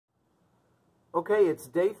Okay, it's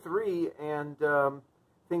day 3, and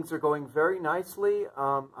things are going very nicely.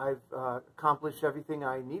 I've accomplished everything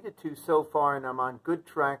I needed to so far, and I'm on good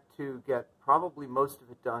track to get probably most of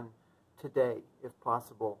it done today, if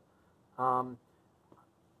possible. I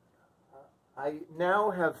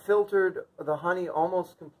now have filtered the honey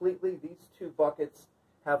almost completely. These 2 buckets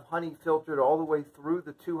have honey filtered all the way through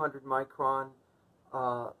the 200 micron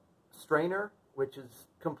strainer, which is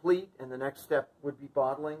complete, and the next step would be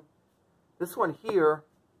bottling. This one here,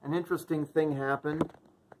 an interesting thing happened.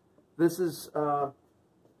 This is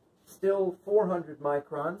still 400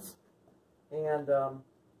 microns, and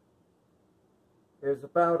there's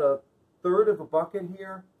about a third of a bucket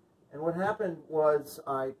here. And what happened was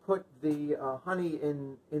I put the honey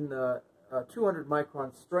in the 200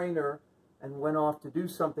 micron strainer and went off to do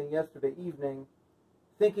something yesterday evening,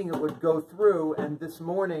 thinking it would go through, and this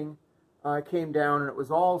morning I came down and it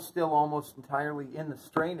was all still almost entirely in the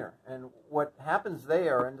strainer. And what happens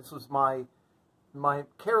there, and this was my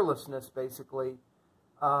carelessness basically,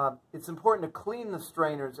 it's important to clean the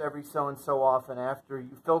strainers every so and so often after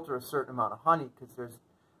you filter a certain amount of honey, because there's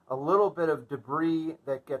a little bit of debris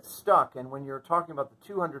that gets stuck. And when you're talking about the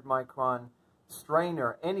 200 micron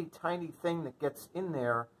strainer, any tiny thing that gets in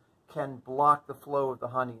there can block the flow of the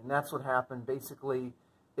honey. And that's what happened. Basically,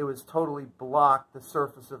 it was totally blocked the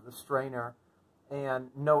surface of the strainer, and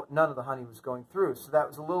none of the honey was going through. So that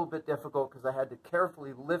was a little bit difficult because I had to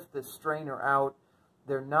carefully lift this strainer out.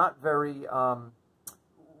 They're not very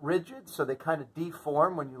rigid, so they kind of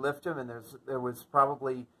deform when you lift them, and there was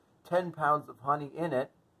probably 10 pounds of honey in it,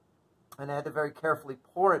 and I had to very carefully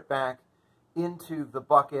pour it back into the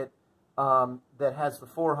bucket that has the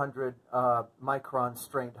 400 micron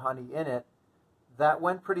strained honey in it. That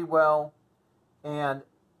went pretty well, and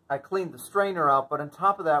I cleaned the strainer out, but on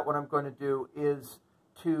top of that, what I'm going to do is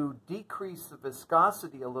to decrease the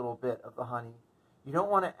viscosity a little bit of the honey. You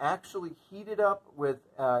don't want to actually heat it up with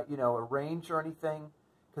a range or anything,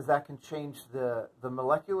 because that can change the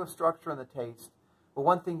molecular structure and the taste. But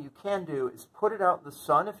one thing you can do is put it out in the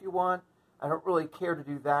sun if you want. I don't really care to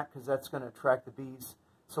do that because that's going to attract the bees.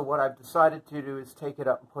 So what I've decided to do is take it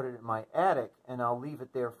up and put it in my attic, and I'll leave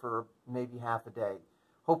it there for maybe half a day.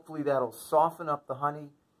 Hopefully that'll soften up the honey,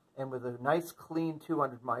 and with a nice clean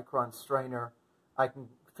 200 micron strainer, I can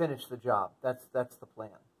finish the job. That's the plan.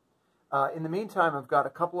 In the meantime, I've got a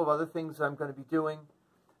couple of other things I'm going to be doing.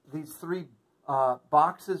 These 3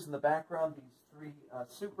 boxes in the background, these 3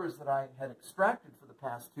 supers that I had extracted for the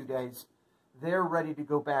past 2 days, they're ready to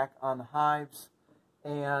go back on the hives.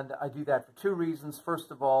 And I do that for 2 reasons.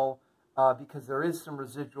 First of all, because there is some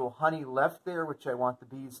residual honey left there, which I want the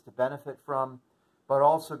bees to benefit from, but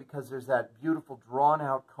also because there's that beautiful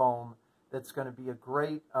drawn-out comb that's going to be a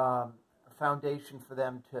great foundation for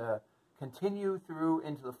them to continue through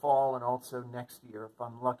into the fall and also next year, if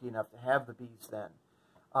I'm lucky enough to have the bees then.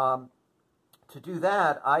 To do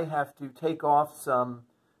that, I have to take off some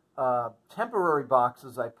temporary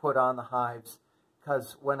boxes I put on the hives,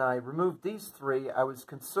 because when I removed these 3, I was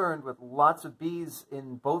concerned with lots of bees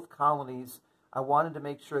in both colonies. I wanted to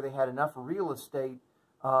make sure they had enough real estate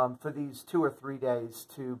for these 2 or 3 days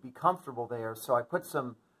to be comfortable there. So I put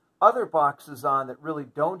some other boxes on that really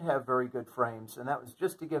don't have very good frames, and that was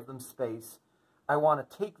just to give them space. I want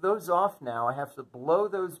to take those off now. I have to blow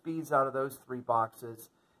those bees out of those 3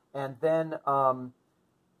 boxes, and then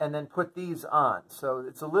put these on. So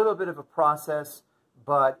it's a little bit of a process,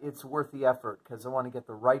 but it's worth the effort because I want to get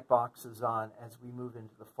the right boxes on as we move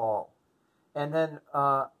into the fall. And then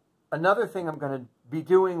another thing I'm going to be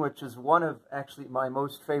doing, which is one of actually my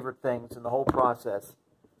most favorite things in the whole process,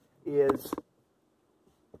 is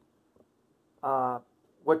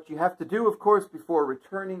what you have to do, of course, before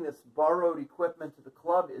returning this borrowed equipment to the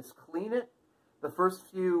club is clean it. The first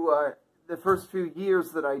few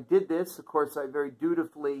years that I did this, of course, I very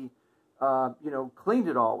dutifully, cleaned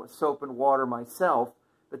it all with soap and water myself.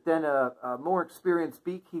 But then a more experienced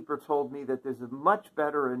beekeeper told me that there's a much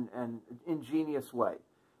better and ingenious way.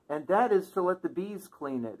 And that is to let the bees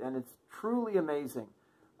clean it. And it's truly amazing.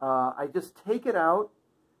 I just take it out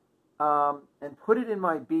and put it in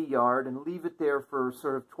my bee yard and leave it there for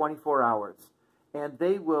sort of 24 hours. And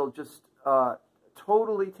they will just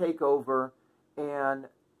totally take over and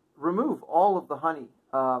remove all of the honey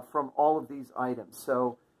from all of these items.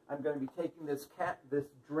 So I'm going to be taking this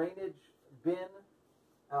drainage bin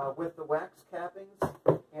with the wax cappings,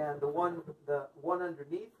 and the one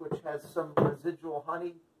underneath, which has some residual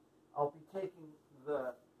honey. I'll be taking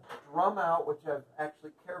the drum out, which I've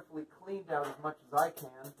actually carefully cleaned out as much as I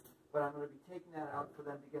can, but I'm going to be taking that out for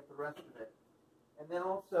them to get the rest of it. And then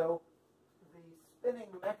also the spinning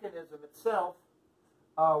mechanism itself,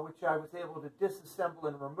 which I was able to disassemble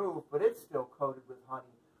and remove, but it's still coated with honey.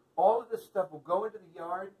 All of this stuff will go into the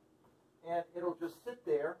yard, and it'll just sit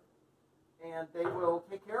there, and they will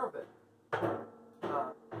take care of it.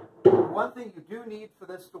 One thing you do need for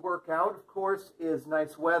this to work out, of course, is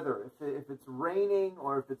nice weather. If it's raining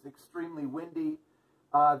or if it's extremely windy,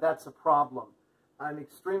 that's a problem. I'm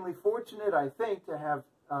extremely fortunate, I think, to have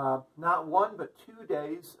not 1 but 2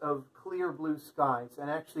 days of clear blue skies and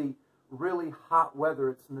actually really hot weather.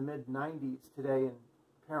 It's in the mid-90s today and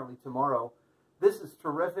apparently tomorrow. This is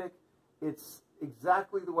terrific. It's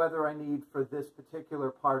exactly the weather I need for this particular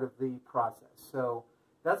part of the process. So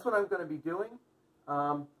that's what I'm going to be doing.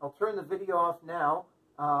 I'll turn the video off now,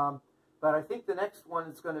 but I think the next one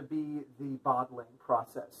is going to be the bottling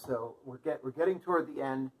process. So we're getting toward the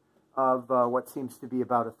end of what seems to be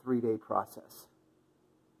about a 3-day process.